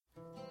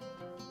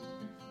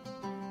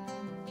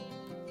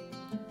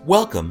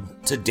Welcome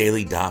to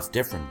Daily Daf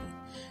Differently,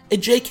 a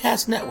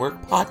JCast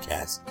Network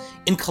podcast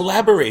in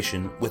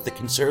collaboration with the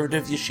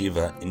Conservative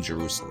Yeshiva in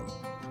Jerusalem.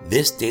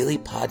 This daily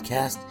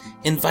podcast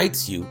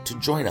invites you to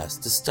join us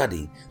to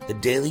study the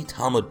daily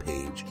Talmud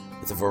page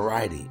with a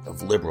variety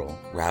of liberal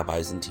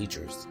rabbis and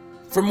teachers.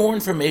 For more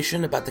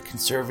information about the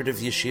Conservative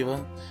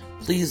Yeshiva,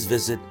 please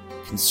visit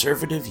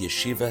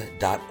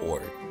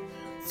conservativeyeshiva.org.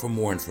 For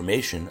more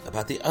information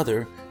about the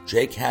other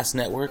JCast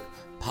Network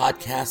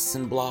podcasts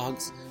and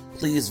blogs,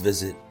 please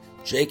visit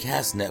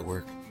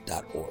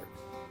jcastnetwork.org.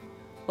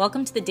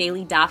 Welcome to the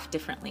Daily Daf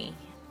Differently.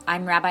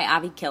 I'm Rabbi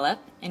Avi Killip,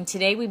 and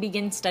today we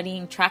begin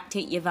studying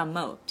Tractate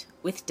Yevamot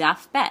with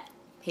Daf Bet,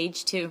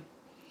 page 2.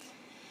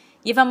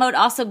 Yevamot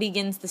also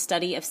begins the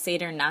study of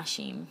Seder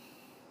Nashim.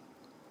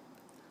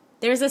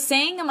 There is a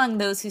saying among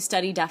those who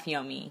study Daf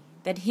Yomi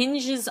that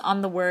hinges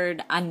on the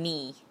word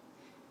ani.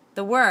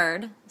 The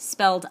word,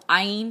 spelled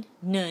Ayin,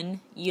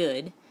 Nun,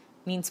 Yud,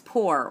 means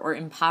poor or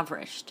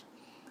impoverished.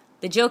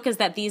 The joke is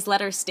that these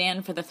letters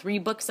stand for the 3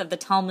 books of the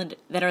Talmud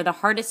that are the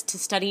hardest to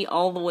study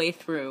all the way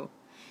through.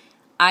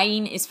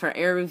 Ayin is for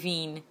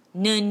Eruvin,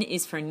 Nun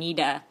is for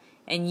Nida,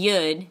 and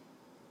Yud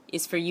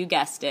is for, you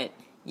guessed it,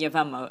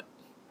 Yevamot.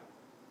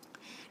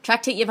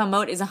 Tractate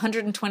Yevamot is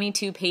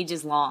 122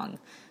 pages long,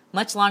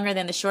 much longer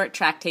than the short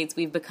tractates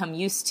we've become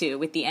used to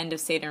with the end of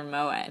Seder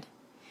Moed.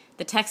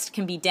 The text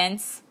can be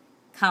dense,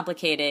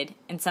 complicated,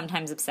 and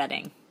sometimes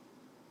upsetting.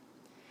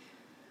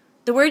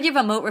 The word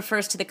Yevamot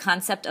refers to the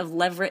concept of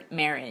levirate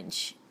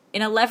marriage.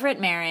 In a levirate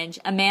marriage,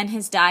 a man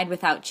has died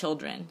without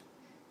children.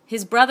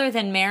 His brother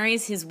then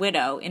marries his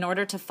widow in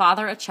order to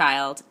father a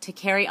child to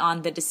carry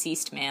on the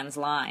deceased man's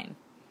line.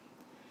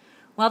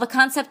 While the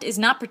concept is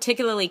not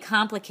particularly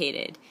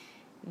complicated,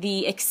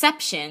 the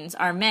exceptions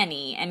are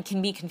many and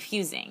can be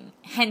confusing,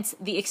 hence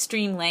the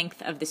extreme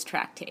length of this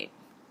tractate.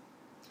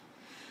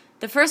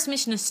 The first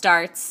Mishnah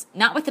starts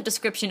not with a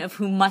description of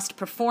who must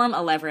perform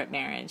a levirate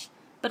marriage,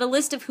 but a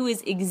list of who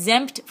is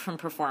exempt from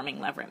performing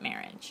levirate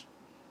marriage.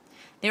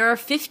 There are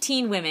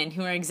 15 women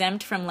who are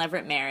exempt from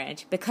levirate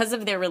marriage because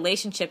of their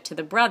relationship to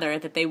the brother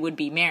that they would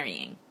be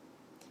marrying.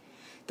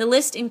 The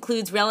list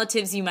includes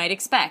relatives you might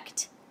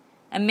expect.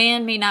 A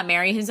man may not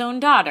marry his own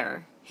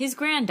daughter, his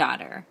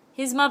granddaughter,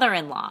 his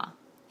mother-in-law,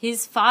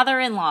 his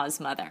father-in-law's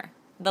mother.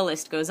 The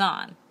list goes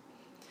on.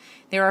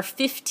 There are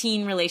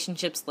 15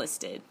 relationships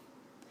listed.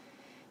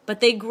 But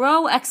they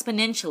grow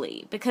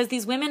exponentially because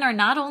these women are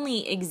not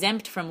only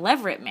exempt from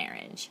levirate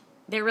marriage,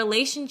 their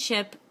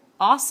relationship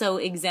also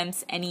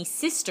exempts any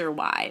sister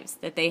wives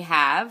that they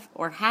have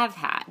or have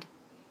had.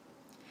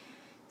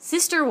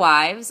 Sister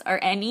wives are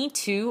any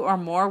 2 or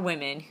more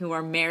women who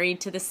are married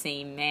to the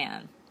same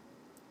man.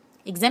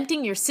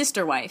 Exempting your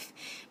sister wife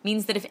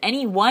means that if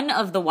any one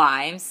of the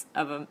wives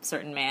of a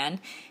certain man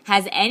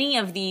has any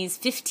of these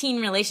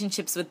 15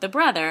 relationships with the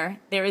brother,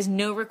 there is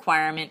no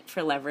requirement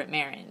for levirate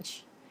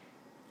marriage.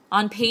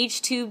 On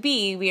page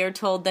 2b, we are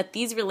told that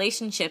these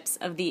relationships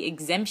of the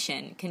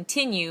exemption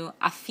continue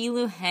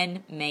afilu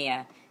hen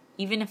mea,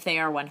 even if they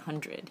are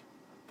 100.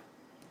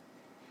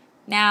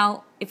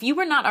 Now, if you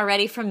were not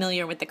already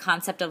familiar with the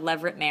concept of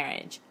levirate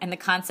marriage and the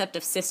concept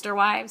of sister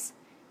wives,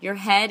 your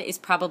head is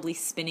probably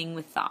spinning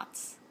with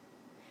thoughts.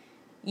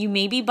 You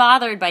may be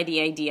bothered by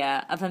the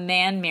idea of a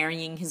man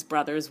marrying his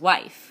brother's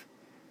wife,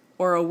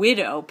 or a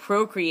widow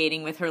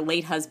procreating with her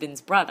late husband's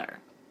brother.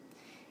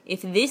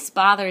 If this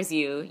bothers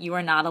you, you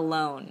are not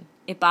alone.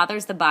 It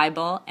bothers the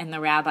Bible and the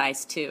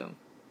rabbis too.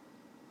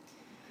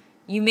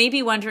 You may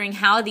be wondering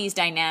how these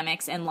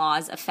dynamics and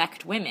laws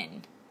affect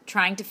women,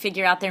 trying to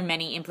figure out their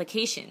many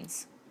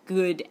implications,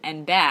 good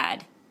and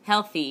bad,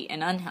 healthy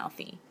and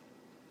unhealthy.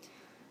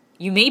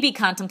 You may be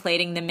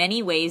contemplating the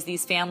many ways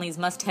these families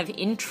must have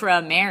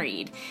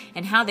intra-married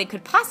and how they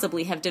could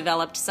possibly have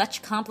developed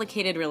such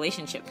complicated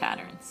relationship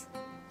patterns.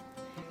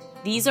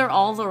 These are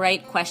all the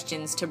right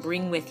questions to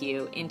bring with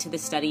you into the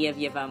study of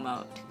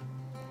Yevamot.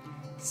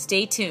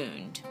 Stay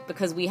tuned,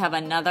 because we have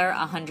another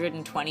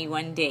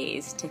 121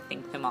 days to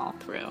think them all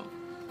through.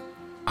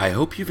 I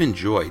hope you've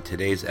enjoyed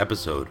today's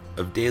episode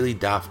of Daily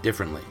Daf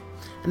Differently,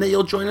 and that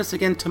you'll join us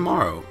again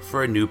tomorrow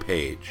for a new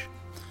page.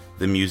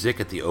 The music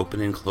at the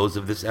open and close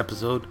of this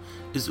episode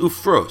is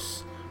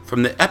Ufros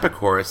from the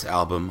Epicurus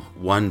album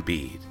One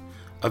Bead,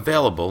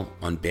 available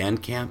on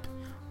Bandcamp,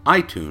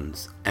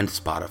 iTunes, and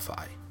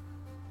Spotify.